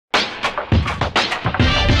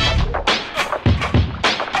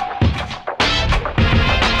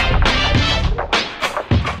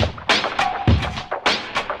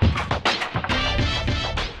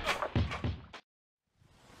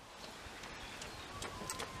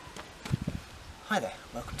Hi there,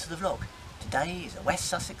 welcome to the vlog. Today is a West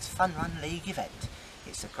Sussex Fun Run League event.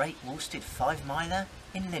 It's the Great Walstead 5 miler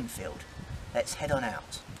in Linfield. Let's head on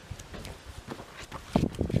out.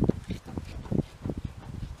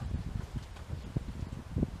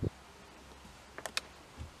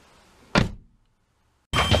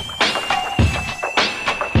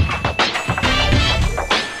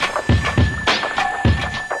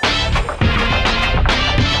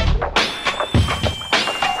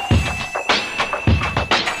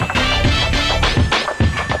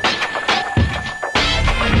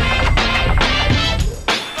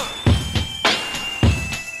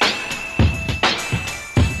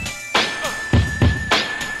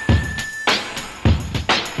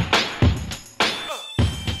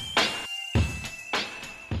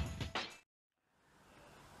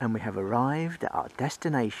 And we have arrived at our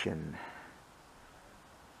destination.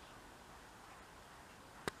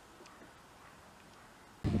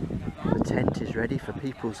 The tent is ready for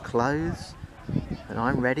people's clothes, and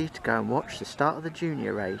I'm ready to go and watch the start of the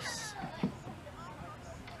junior race.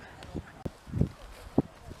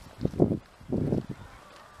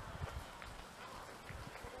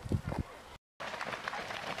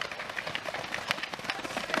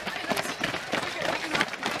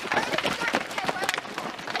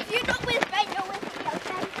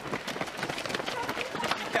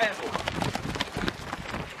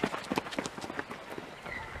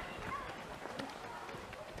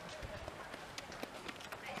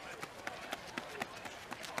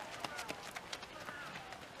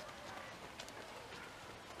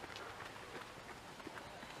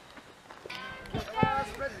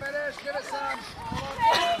 Give it some.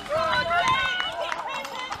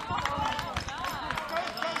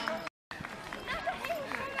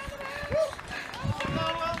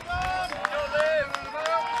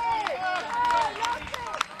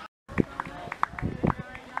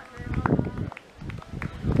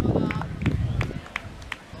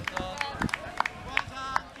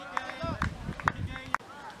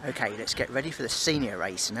 Okay, let's get ready for the senior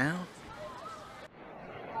race now.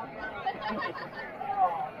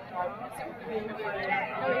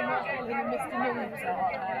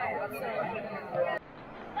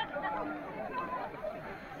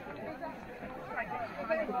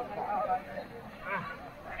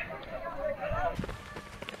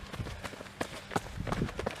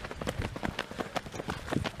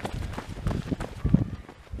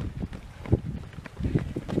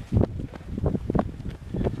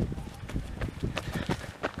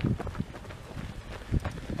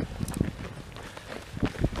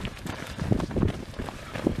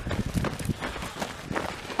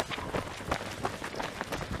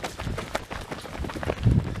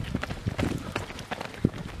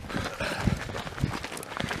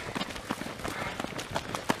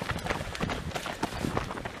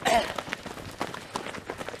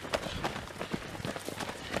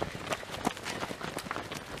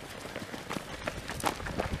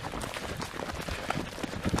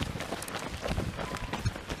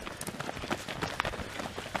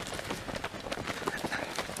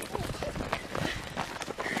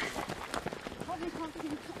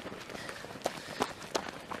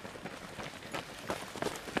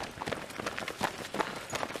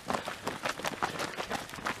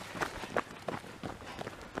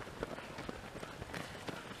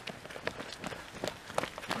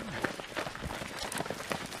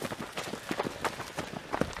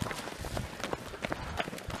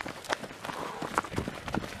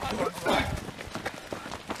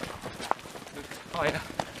 Oh yeah.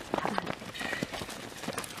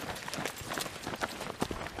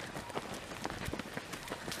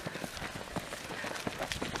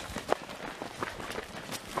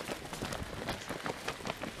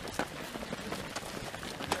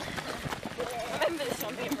 I remember this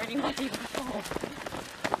one being really muddy before.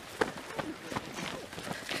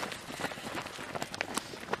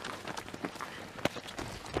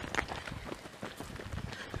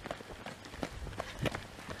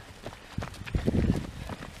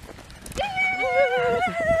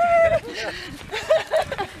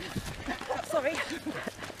 Sorry.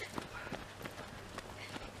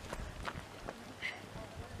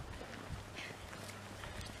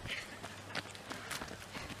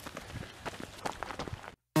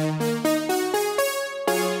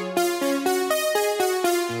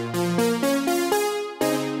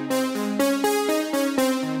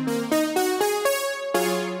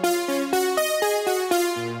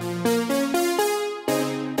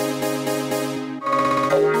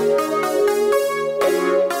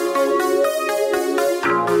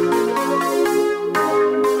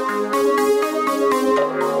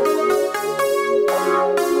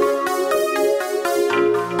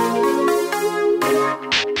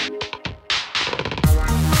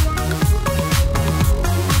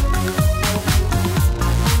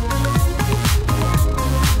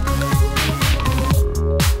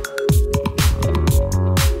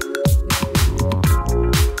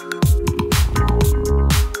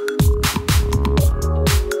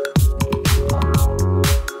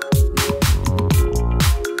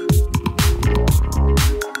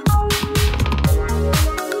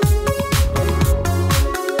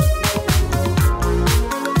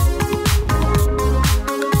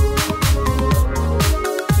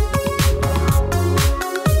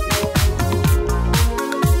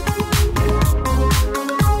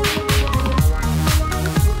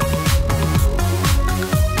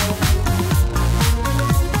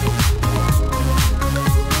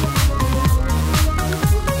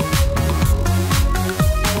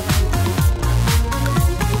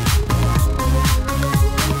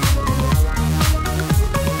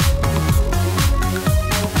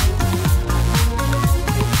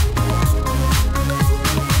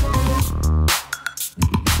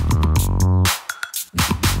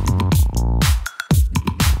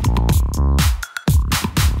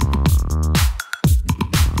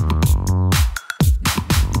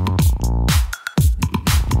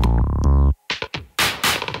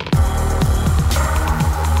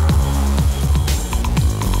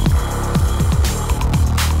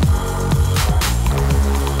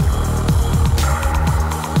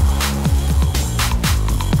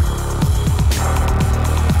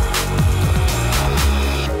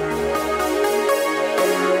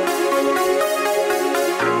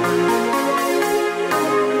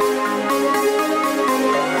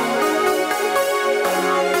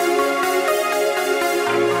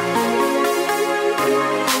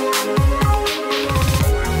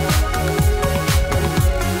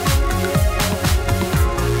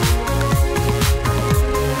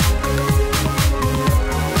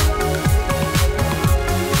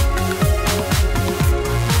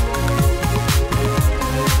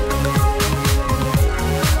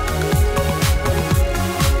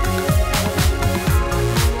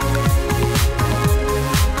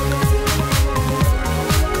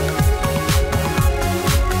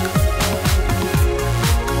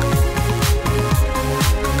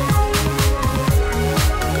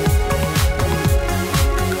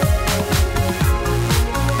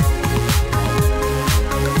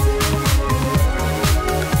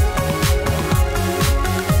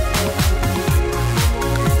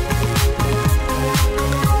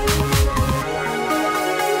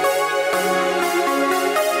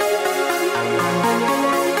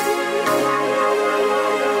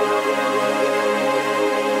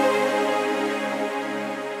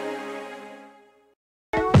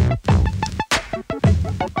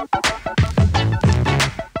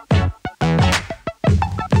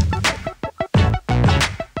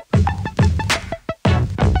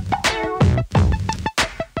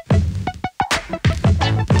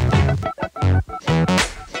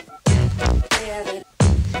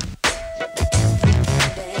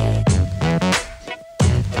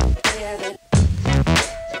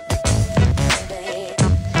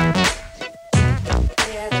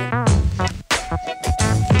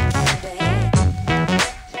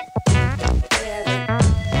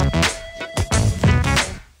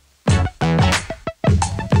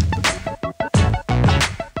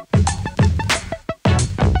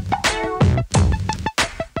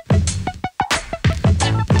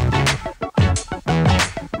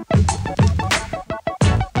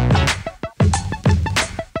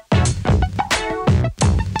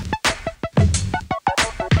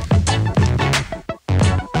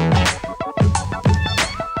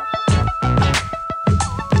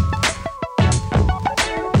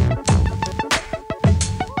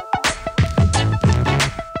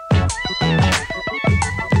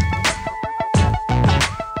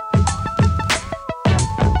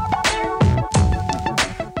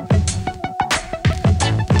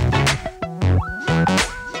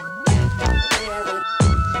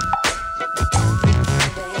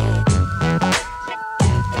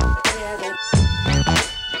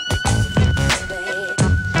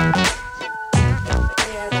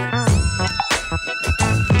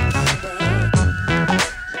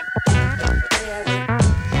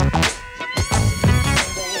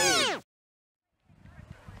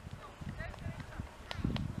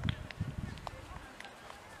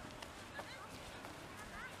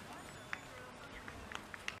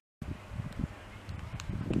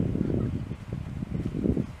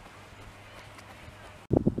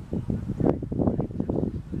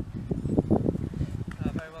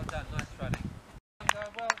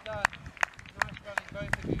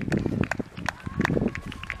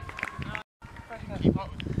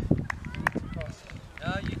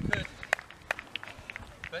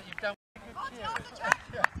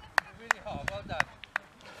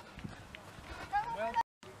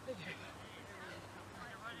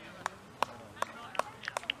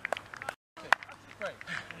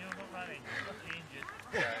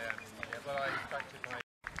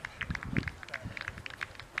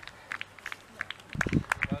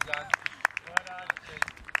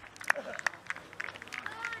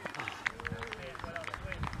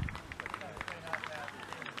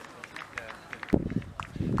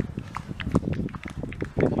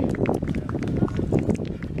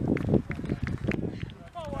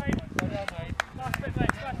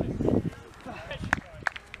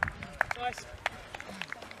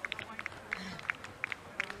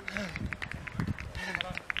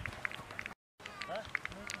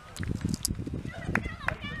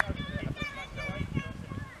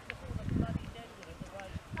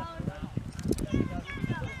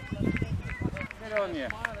 Good on you.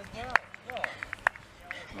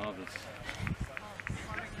 Marvellous.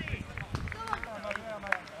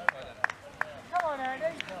 Come on, Andy.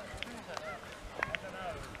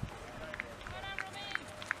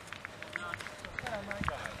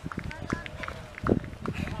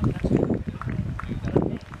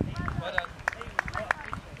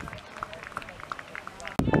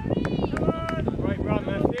 Great run,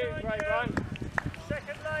 Matthew. Great run.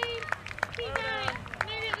 Second lane. Keep going.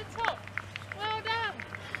 Nearly at the top. Well done.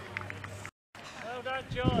 Well done,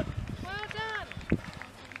 John. Well done.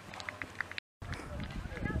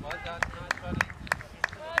 Well done, nice running.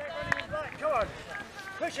 Well done. Right, come on.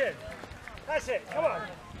 Push it. That's it. Come on.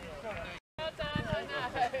 Well done. I know.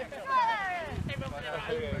 Everyone on their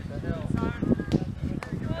own.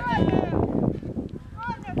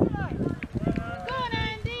 Go on,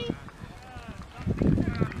 Andy.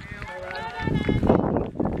 Well done, Andy.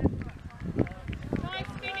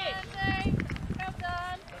 Nice finish. Well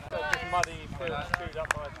done. Muddy field screwed up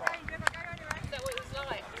by a truck. Is that what it was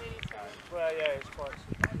like? Really sorry. Well, yeah, it's quite.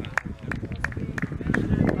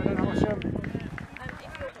 I don't know what's your...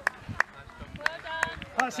 Well done.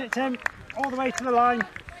 That's it, Tim. All the way to the line.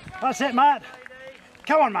 That's it, Matt.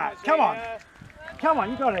 Come on, Matt. Come on. Come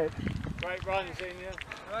on, you got it. Great run, Xenia.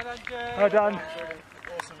 Well done, Jay. Well done.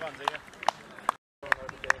 Awesome run, Xenia.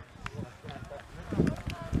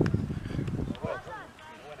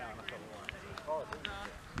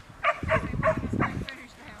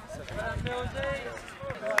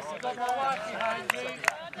 Got my wife behind you.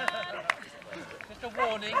 Just a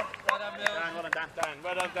warning. Well done, Bill. Dan, well done, Dan.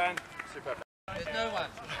 Well done, Dan. Super. There's no one.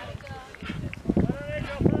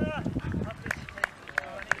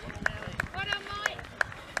 Well done, Mike.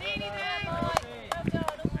 Nearly there, Mike. Well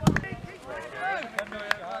done. All the way.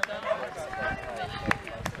 Well done.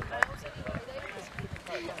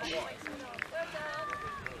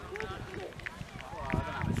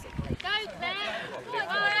 Go, Claire.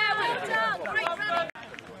 Well done. Great run.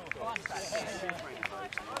 Well done.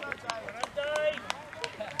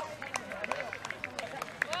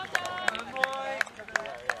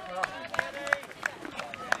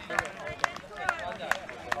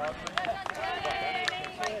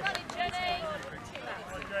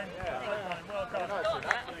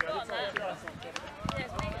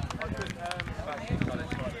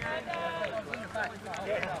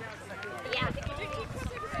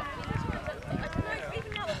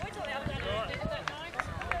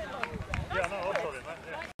 Yeah, no, I'll tell him that.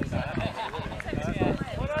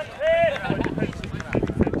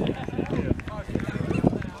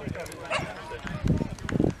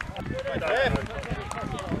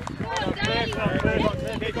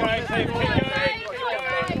 Keep going, keep going.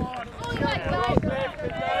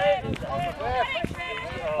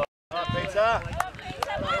 Right, Peter.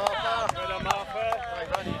 Well done, Martha. Great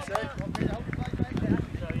run, you two.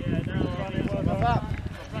 So, yeah, now we're running well Up.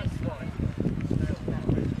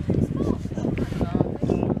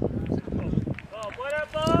 Bob, well done,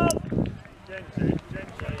 Bob! Gentle,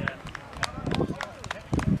 yeah.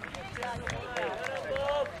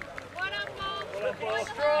 Bob! Bob,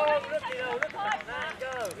 strong! Look at that,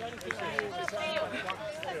 go!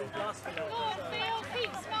 Go on, Phil,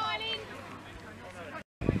 keep smiling.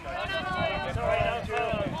 Sorry, no, Phil. Oh,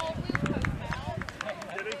 we'll poke now.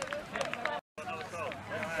 Did he? Another goal.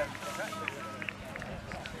 Well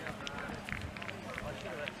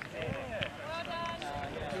done.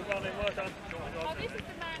 Good running, well done. Oh, this is the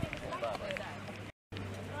man in the black today.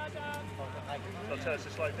 Well done. I'll tell us to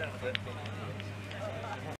slow down a bit.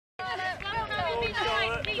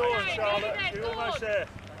 Charlotte, keep Go on, going, Charlotte. keep You're going, go almost on. there.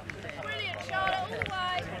 Brilliant, Charlotte, all the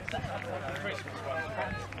way.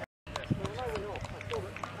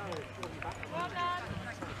 Well done.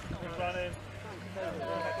 Good running.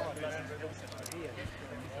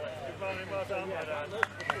 Good running, well done.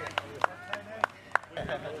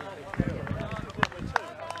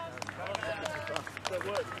 That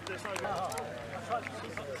works. There's no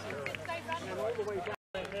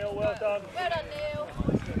Neil, well done. Well done, Neil.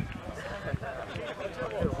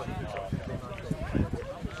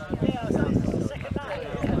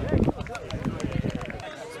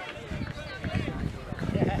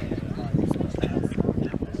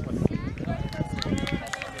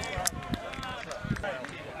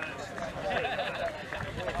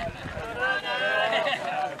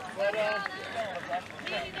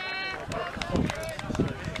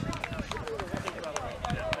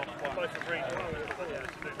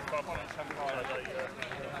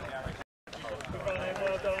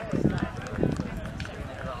 Well done.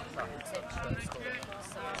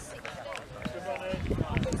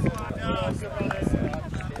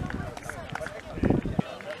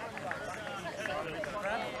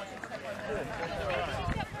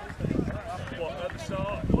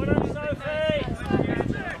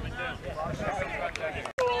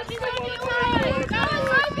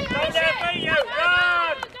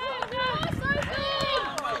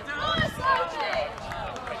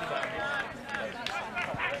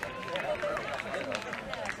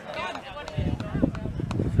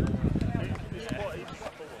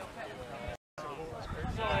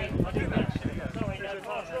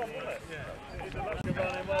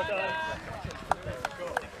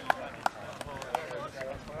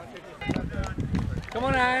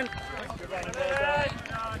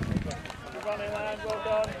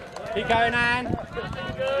 Keep going, Anne.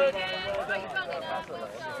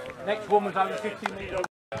 Next woman's over 15 metres.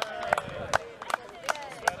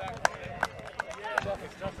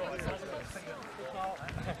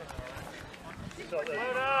 Well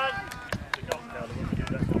done!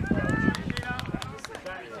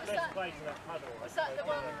 Is that the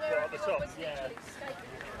one where everyone was literally skating?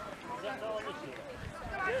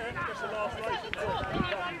 Yeah, that's the last race.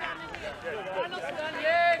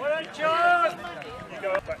 Well done, John! You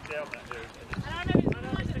go back down that dude.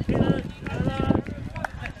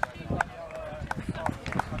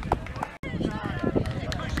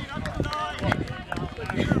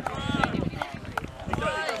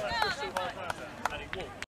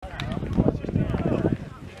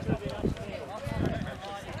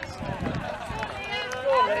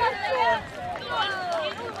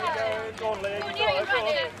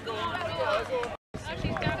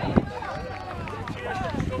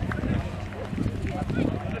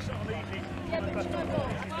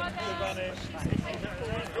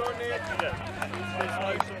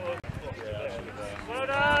 Well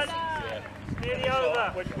done! Nearly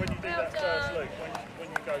over. When you do that first loop, when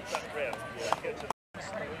you go back round, you get to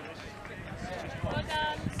Well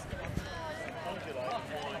done.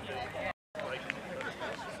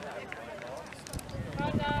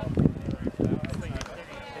 Well done.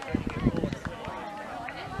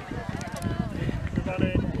 Good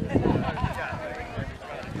running.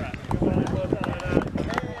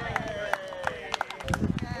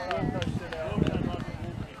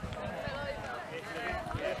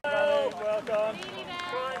 Well done.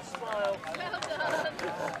 Try and smile. Well done.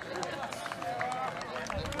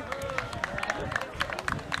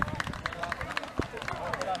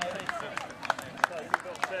 So we've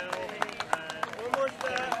got Phil and one more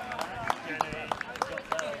there. Jenny, we've got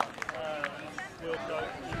Wilco,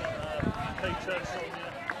 we've got Peter, Sonia.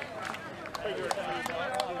 Peter and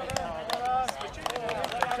well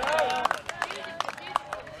done.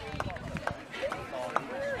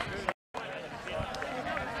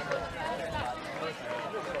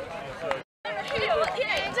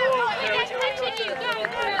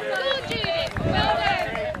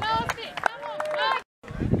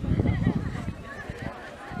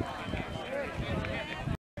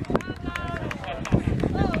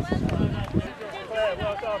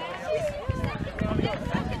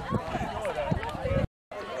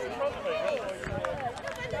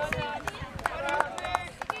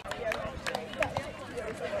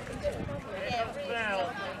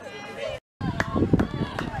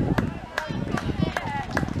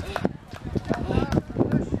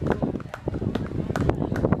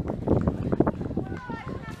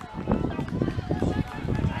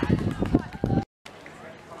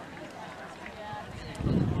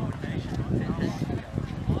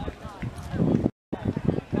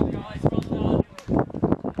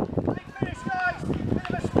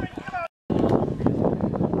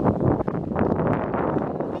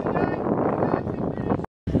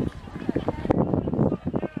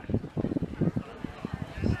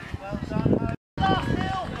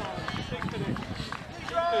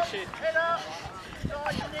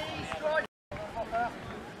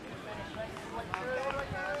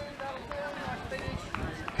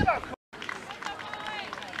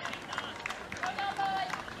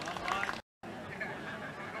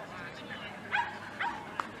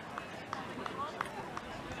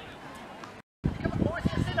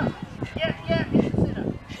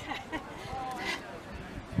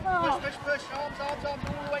 Push, arms up, all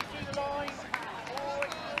the way through the line. All the way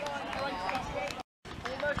through the line, great stuff.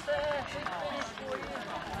 Almost there, big finish for you.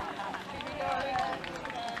 Keep it going.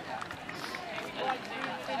 Right through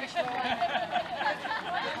the finish line.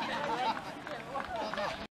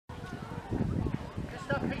 Good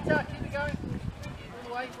stuff, Peter, keep it going. All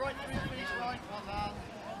the way, right through the finish line. Well done.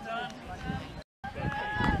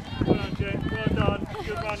 Well done, Jen. Well done.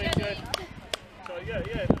 Good running, Jen. So yeah,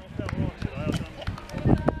 that was right today.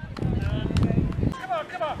 Well done.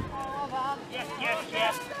 Come on. Yes.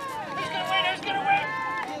 Who's going to win?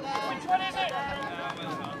 Which one is it?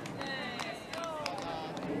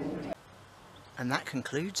 And that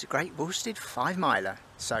concludes a Great Walstead 5 miler.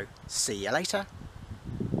 So, see you later.